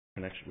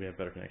Connection. We have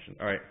better connection.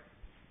 All right.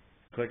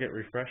 Click it.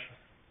 Refresh.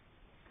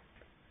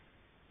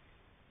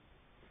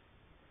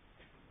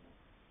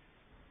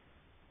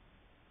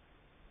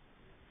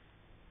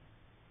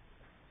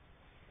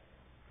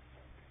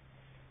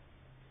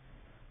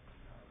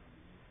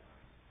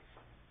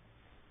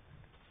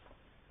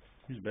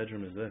 Whose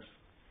bedroom is this?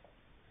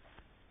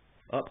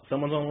 Oh,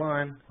 someone's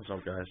online. What's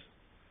up, guys?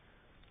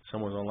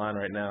 Someone's online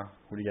right now.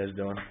 What are you guys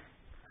doing?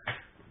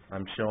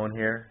 I'm chilling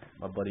here,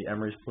 my buddy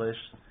Emery's place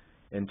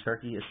in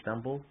Turkey,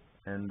 Istanbul,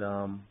 and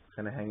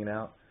kind of hanging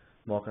out,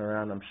 walking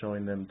around. I'm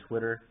showing them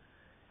Twitter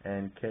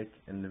and QIK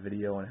in the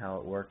video and how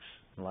it works,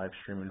 live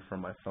streaming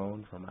from my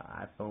phone, from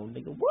my iPhone.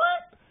 Nigga,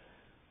 what?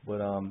 But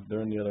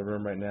they're in the other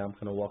room right now. I'm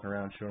kind of walking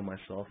around, showing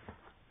myself,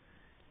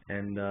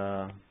 and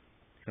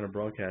kind of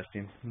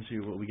broadcasting. Let's see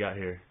what we got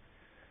here.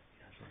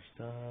 Got some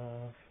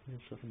stuff. We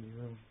got stuff in the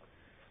room.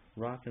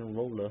 Rock and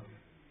roller.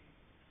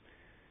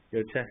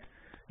 Yo, check.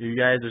 You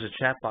guys, there's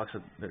a chat box.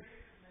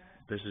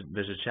 There's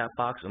a chat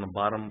box on the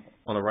bottom,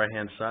 on the right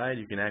hand side.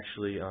 You can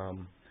actually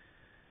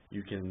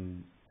you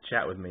can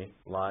chat with me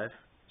live.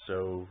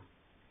 So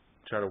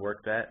try to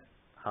work that.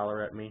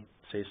 Holler at me,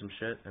 say some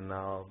shit, and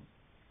I'll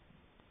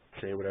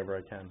say whatever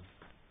I can.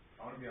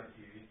 I want to be on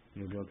TV.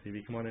 You want to be on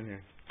TV? Come on in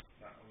here.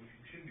 No, we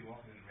shouldn't be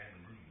walking in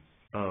random rooms.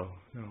 Oh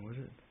no, what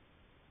is it?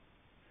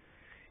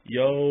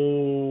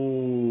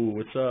 Yo,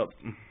 what's up?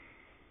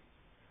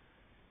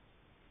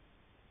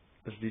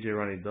 That's DJ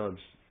Ronnie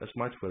Dubs. That's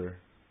my Twitter.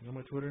 Is that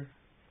my Twitter?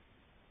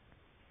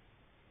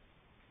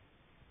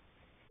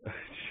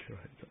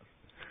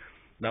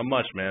 Not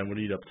much, man. What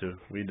are you up to?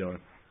 What are you doing? Is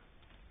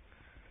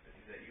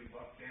that you,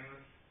 Buck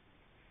Cameron?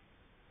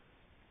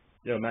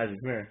 Yo, Magic,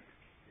 come here.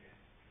 Yeah.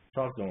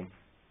 Talk to him.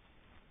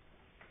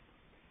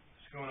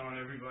 What's going on,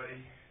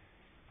 everybody?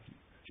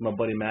 It's my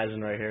buddy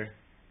Mazin right here.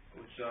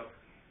 What's up?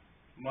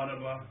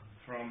 Marhaba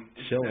from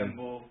Chilling.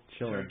 Istanbul,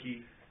 Chilling.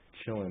 Turkey.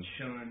 Chilling.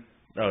 Chilling.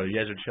 Oh, you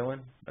guys are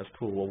chilling? That's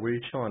cool. Well, where are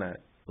you chilling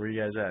at? Where are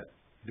you guys at?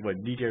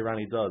 What, DJ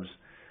Ronnie Dubs?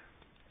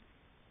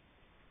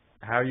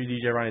 How are you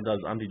DJ Ronnie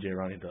Dubs? I'm DJ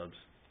Ronnie Dubs.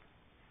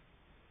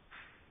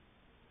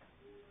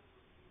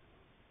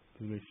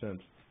 Doesn't make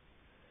sense.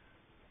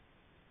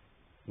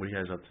 What are you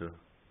guys up to?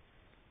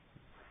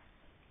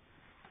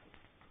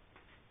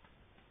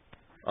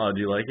 Oh, do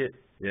you like it?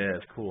 Yeah,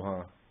 it's cool,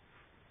 huh?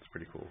 It's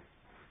pretty cool.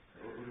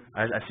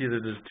 I see that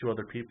there's two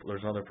other people.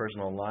 There's another person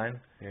online,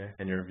 yeah.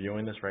 And you're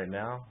viewing this right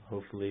now.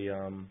 Hopefully,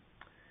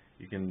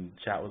 you can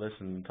chat with us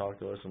and talk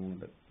to us,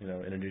 and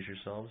introduce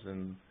yourselves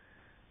and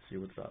see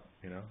what's up.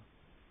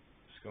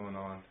 What's going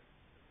on?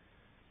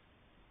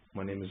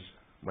 My name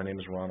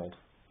is Ronald.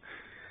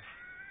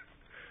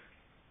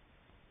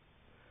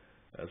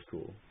 That's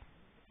cool.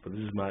 But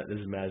this is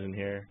Mazin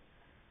here.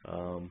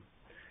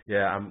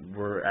 Yeah,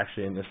 we're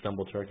actually in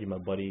Istanbul, Turkey. My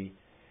buddy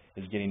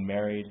is getting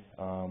married.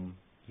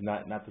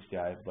 Not this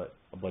guy, but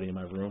a buddy in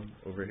my room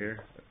over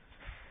here.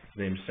 His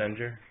name's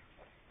Senjer.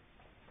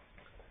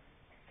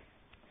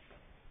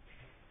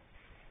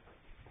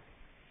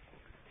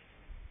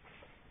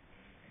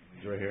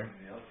 He's right here.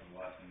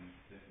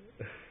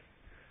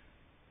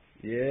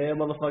 Yeah,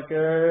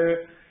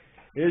 motherfucker.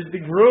 Here's the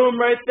groom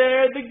right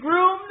there. The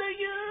groom,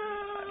 nigga.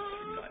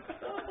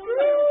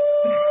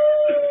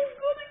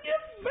 Gonna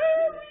get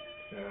married.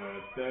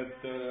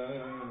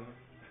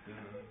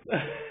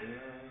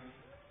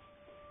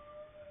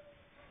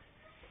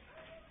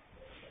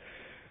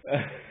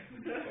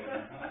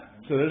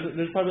 So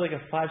there's probably like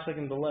a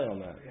 5-second delay on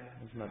that.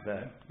 It's not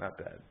bad. Not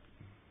bad.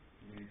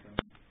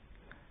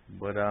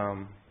 But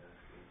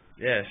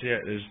yeah, so yeah,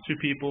 there's two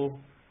people.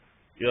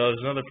 There's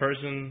another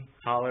person.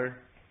 Holler.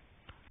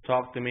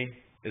 Talk to me.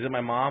 Is it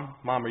my mom?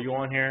 Mom, are you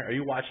on here? Are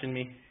you watching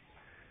me?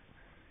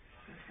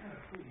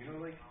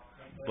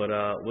 But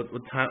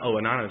what time? Oh,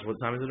 anonymous. What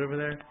time is it over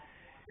there?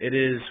 It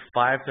is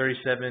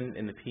 5:37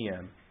 in the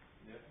PM.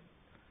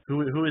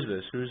 Who is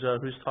this?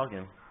 Who's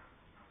talking?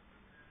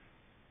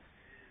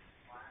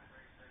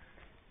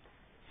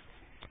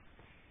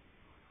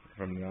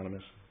 From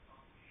anonymous.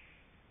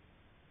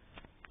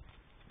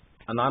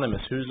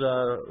 Anonymous.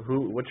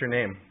 Who? What's your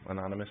name?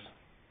 Anonymous.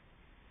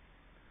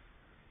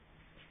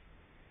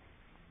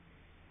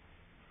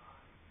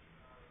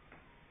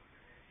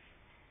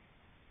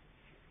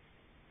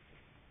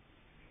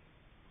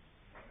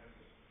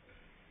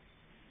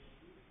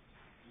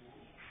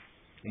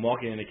 I'm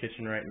walking in the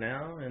kitchen right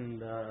now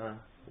and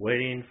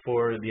waiting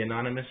for the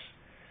anonymous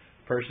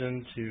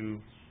person to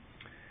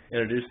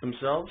introduce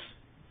themselves.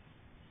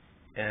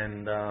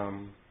 And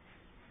kind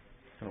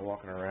of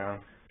walking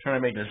around, trying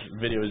to make this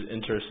video as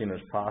interesting as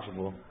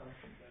possible.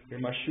 Here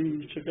are my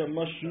shoes. Check out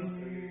my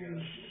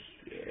shoes.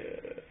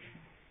 Yeah.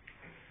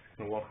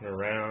 Kind of walking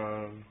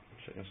around,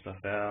 checking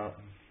stuff out.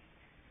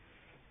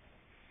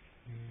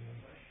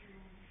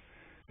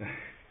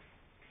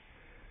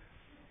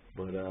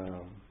 But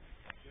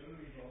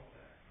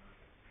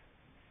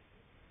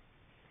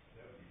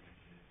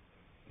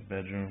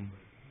bedroom.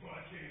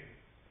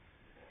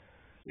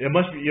 It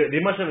must be. They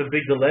must have a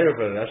big delay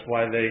over there. That's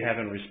why they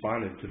haven't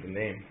responded to the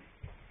name,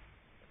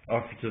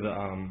 or to the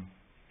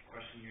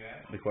question you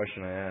asked? The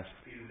question I asked.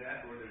 Either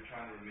that or they're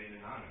trying to remain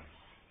anonymous.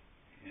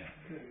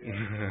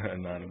 Yeah.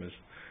 Anonymous.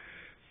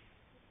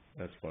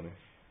 That's funny.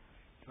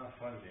 It's not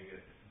funny, nigga.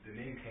 The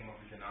name came up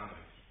as anonymous.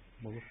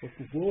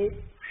 Motherfucker, what?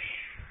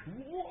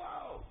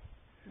 Wow!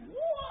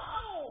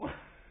 Wow!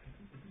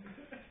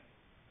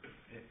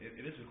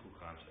 It is a cool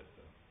concept,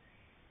 though.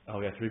 Oh,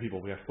 we got 3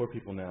 people. We got 4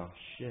 people now.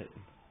 Shit.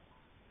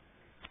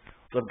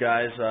 What's up,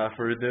 guys?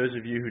 For those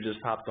of you who just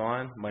hopped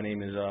on, my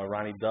name is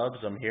Ronnie Dubs.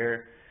 I'm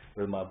here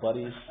with my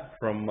buddies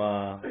from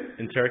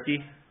in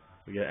Turkey.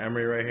 We got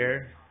Emery right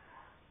here.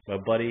 My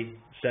buddy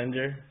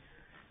Sender.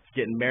 He's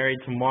getting married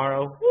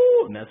tomorrow.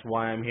 Woo! And that's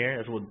why I'm here.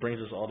 That's what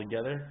brings us all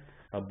together.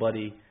 My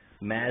buddy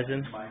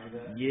Mazen.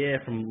 Yeah,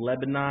 from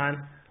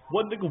Lebanon.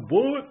 What nigga,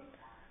 what?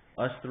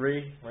 Us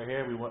 3 right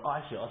here. We went. Oh,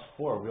 actually, us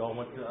 4. We all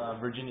went to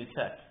Virginia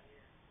Tech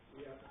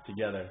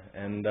together.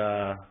 And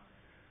how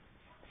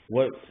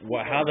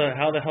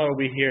the hell are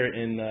we here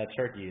in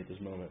Turkey at this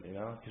moment? You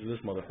know, because of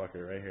this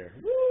motherfucker right here.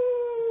 Woo!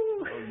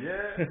 Oh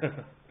yeah.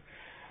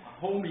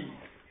 Homie.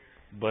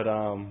 But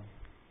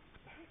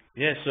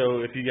yeah.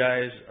 So if you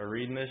guys are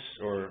reading this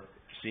or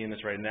seeing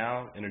this right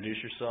now, introduce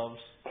yourselves.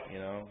 You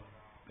know,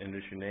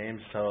 introduce your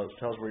names. Tell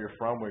us where you're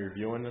from, where you're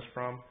viewing this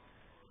from,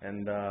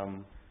 and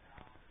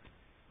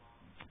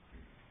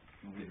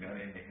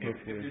If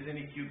there's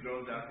any cute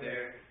girls out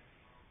there,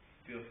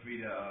 feel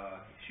free to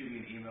shoot me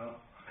an email.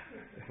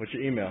 What's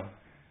your email?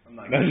 I'm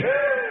not giving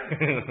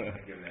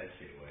that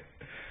shit away.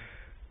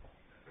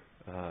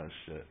 Oh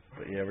shit.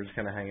 But yeah, we're just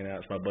kind of hanging out.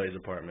 It's my buddy's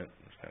apartment.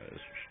 It's kind of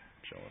just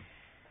chilling.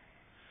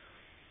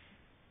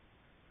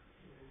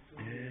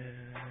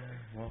 Yeah,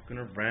 walking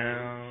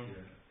around.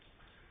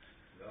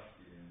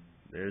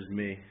 There's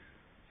me.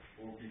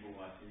 4 people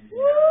watching.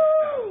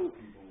 Woo! 1,000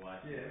 people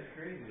watching. Yeah, it's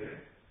crazy, man.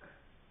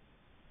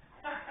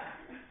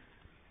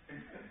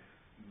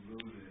 He's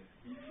losing it.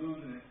 He's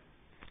losing it.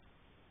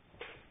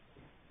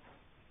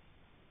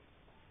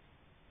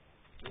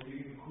 It would be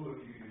even cool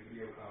if you could do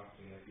video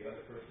conferencing, like the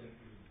other person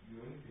who's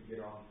viewing could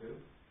get on too.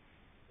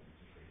 That's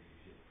some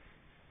crazy shit.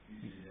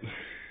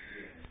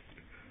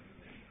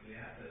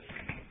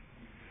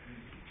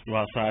 Go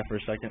outside for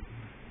a second.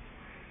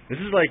 This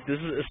is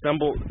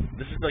Istanbul.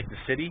 This is like the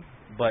city,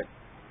 but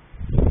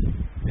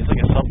it's like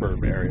a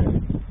suburb area.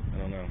 I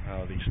don't know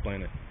how to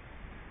explain it.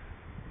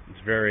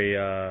 It's very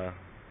I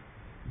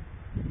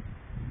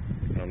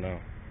don't know.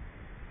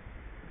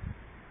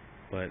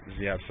 But this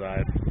is the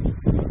outside.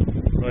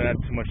 Really not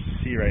too much to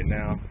see right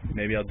now.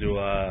 Maybe I'll do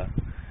a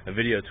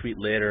video tweet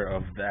later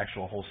of the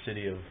actual whole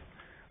city of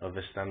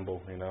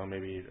Istanbul. You know,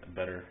 maybe a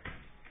better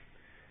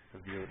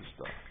view of the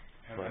stuff.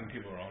 How many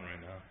people are on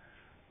right now?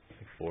 I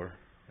think 4.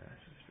 Yeah,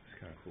 it's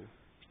kind of cool.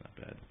 It's not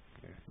bad.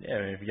 Yeah,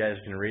 I mean, if you guys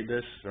can read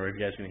this, or if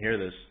you guys can hear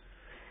this,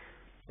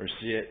 or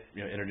see it,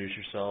 you know, introduce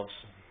yourselves,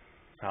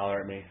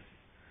 holler at me.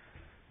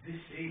 This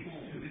saves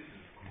too. This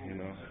is cool.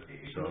 You know,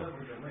 It so- goes up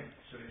with the link,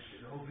 so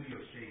the whole video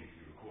saves.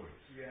 You record.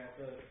 Yeah,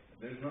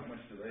 there's not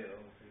much delay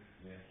though.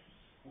 Yeah.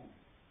 Cool.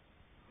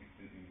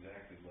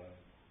 Exactly, bud.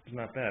 It's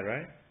not bad,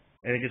 right?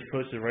 And it gets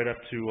posted right up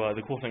to,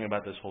 the cool thing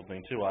about this whole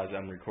thing too, as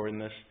I'm recording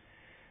this,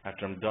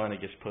 after I'm done,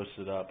 it gets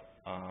posted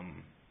up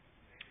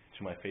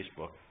to my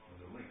Facebook,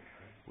 There's a link,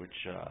 right? which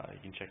you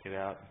can check it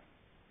out.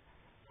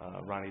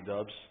 Ronnie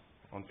Dubs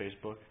on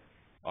Facebook.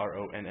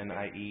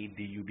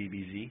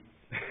 RONNIEDUBBZ.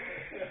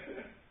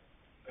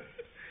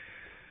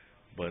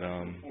 But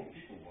 4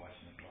 people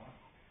watching it, huh?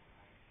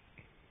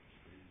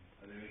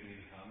 Are they making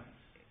any comments?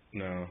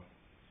 no.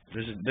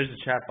 There's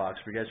a chat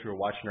box for you guys who are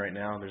watching right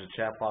now. There's a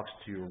chat box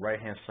to your right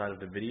hand side of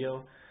the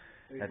video.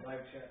 Live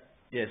chat.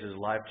 Yeah, it says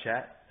live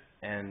chat,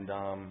 and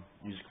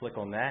you just click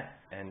on that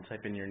and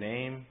type in your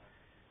name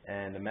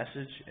and a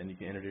message, and you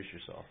can introduce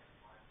yourself.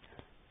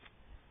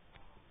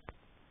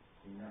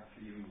 Can you not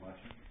see you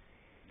watching?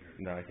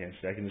 No, I can't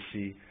see. I can just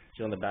see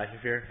on the back of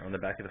here, on the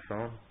back of the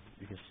phone,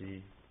 you can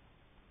see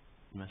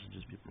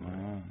messages people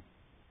are.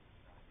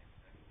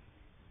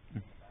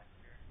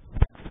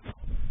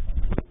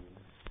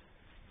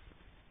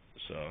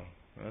 So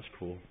that's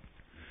cool.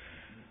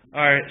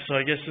 All right, so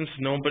I guess since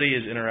nobody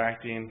is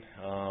interacting,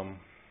 I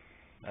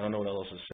don't know what else to say.